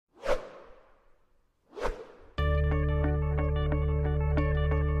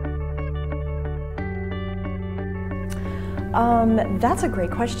That's a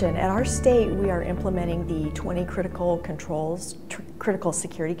great question. At our state, we are implementing the 20 critical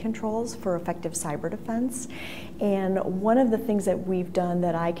security controls for effective cyber defense. And one of the things that we've done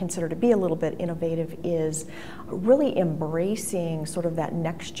that I consider to be a little bit innovative is really embracing sort of that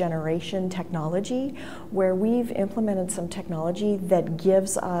next generation technology, where we've implemented some technology that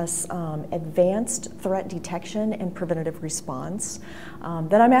gives us advanced threat detection and preventative response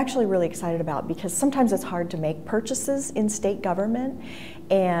that I'm actually really excited about, because sometimes it's hard to make purchases in state government,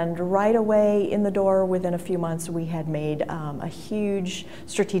 and right away in the door within a few months we had made a huge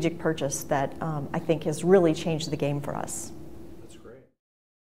strategic purchase that I think has really changed the game for us. That's great.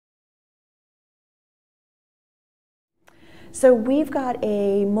 So we've got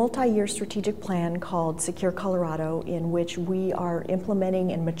a multi-year strategic plan called Secure Colorado, in which we are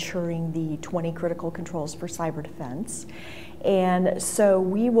implementing and maturing the 20 critical controls for cyber defense. And so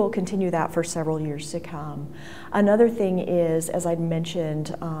we will continue that for several years to come. Another thing is, as I'd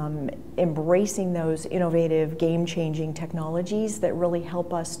mentioned, embracing those innovative, game-changing technologies that really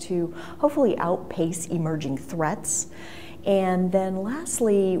help us to hopefully outpace emerging threats. And then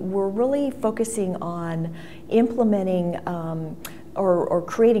lastly, we're really focusing on implementing or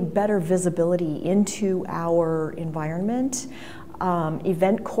creating better visibility into our environment,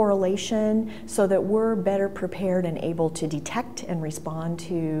 event correlation, so that we're better prepared and able to detect and respond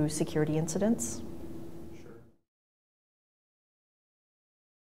to security incidents.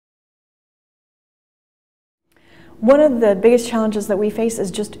 One of the biggest challenges that we face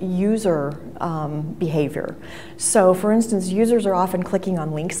is just user behavior. So for instance, users are often clicking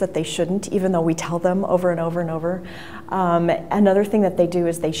on links that they shouldn't, even though we tell them over and over and over. Another thing that they do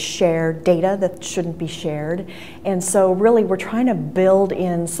is they share data that shouldn't be shared. And so really we're trying to build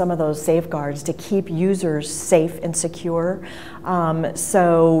in some of those safeguards to keep users safe and secure.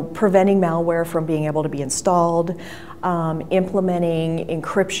 So preventing malware from being able to be installed, implementing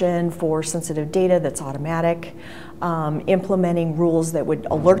encryption for sensitive data that's automatic, implementing rules that would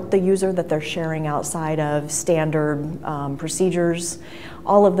alert the user that they're sharing outside of standard procedures,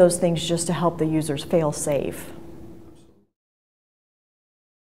 all of those things just to help the users fail safe.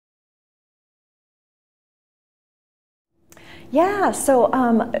 Yeah, so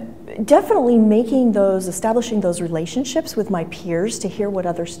definitely establishing those relationships with my peers to hear what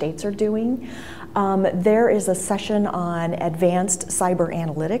other states are doing. There is a session on advanced cyber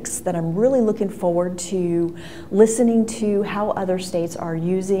analytics that I'm really looking forward to listening to how other states are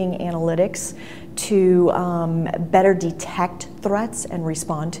using analytics to better detect threats and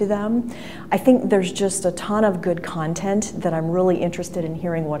respond to them. I think there's just a ton of good content that I'm really interested in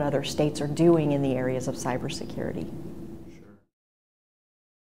hearing what other states are doing in the areas of cybersecurity.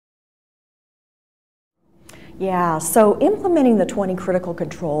 Yeah, so implementing the 20 critical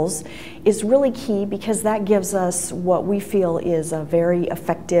controls is really key, because that gives us what we feel is a very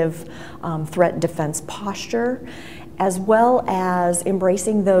effective threat defense posture, as well as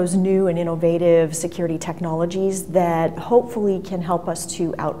embracing those new and innovative security technologies that hopefully can help us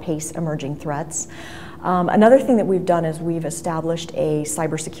to outpace emerging threats. Another thing that we've done is we've established a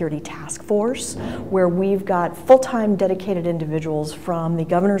cybersecurity task force where we've got full-time dedicated individuals from the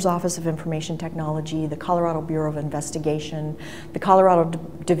Governor's Office of Information Technology, the Colorado Bureau of Investigation, the Colorado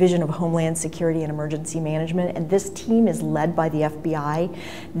Division of Homeland Security and Emergency Management, and this team is led by the FBI.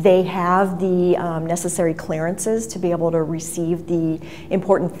 They have the necessary clearances to be able to receive the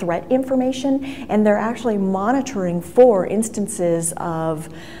important threat information, and they're actually monitoring for instances of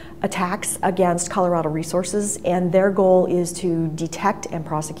attacks against Colorado resources, and their goal is to detect and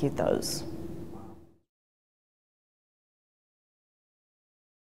prosecute those.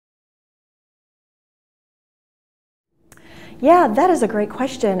 Yeah, that is a great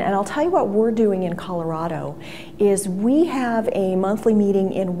question, and I'll tell you what we're doing in Colorado is we have a monthly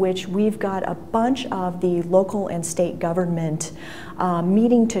meeting in which we've got a bunch of the local and state government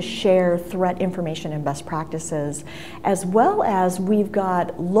meeting to share threat information and best practices, as well as we've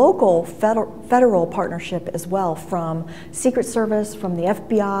got local federal partnership as well, from Secret Service, from the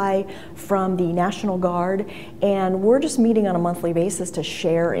FBI, from the National Guard, and we're just meeting on a monthly basis to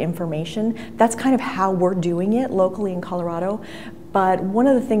share information. That's kind of how we're doing it locally in Colorado. But one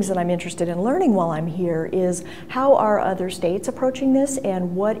of the things that I'm interested in learning while I'm here is how are other states approaching this,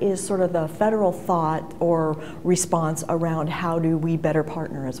 and what is sort of the federal thought or response around how do we better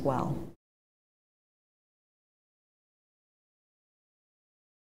partner as well.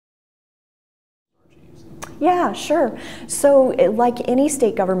 Yeah, sure. So like any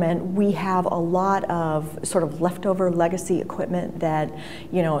state government, we have a lot of sort of leftover legacy equipment that,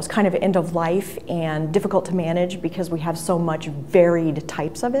 you know, is kind of end of life and difficult to manage because we have so much varied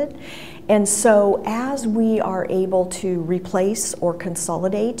types of it. And so as we are able to replace or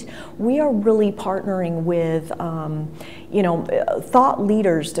consolidate, we are really partnering with, you know, thought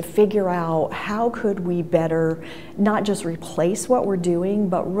leaders to figure out how could we better not just replace what we're doing,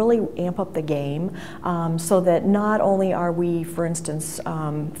 but really amp up the game so that not only are we, for instance,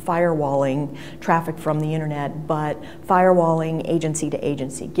 firewalling traffic from the internet, but firewalling agency to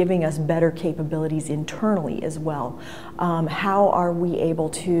agency, giving us better capabilities internally as well. How are we able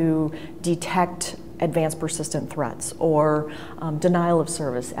to detect advanced persistent threats or denial of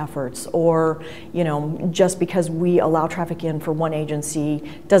service efforts, or, you know, just because we allow traffic in for one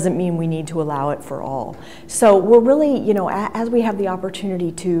agency doesn't mean we need to allow it for all. So we're really, you know, as we have the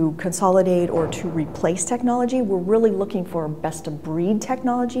opportunity to consolidate or to replace technology, we're really looking for best of breed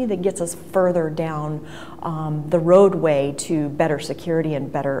technology that gets us further down the roadway to better security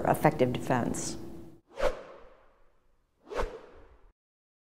and better effective defense.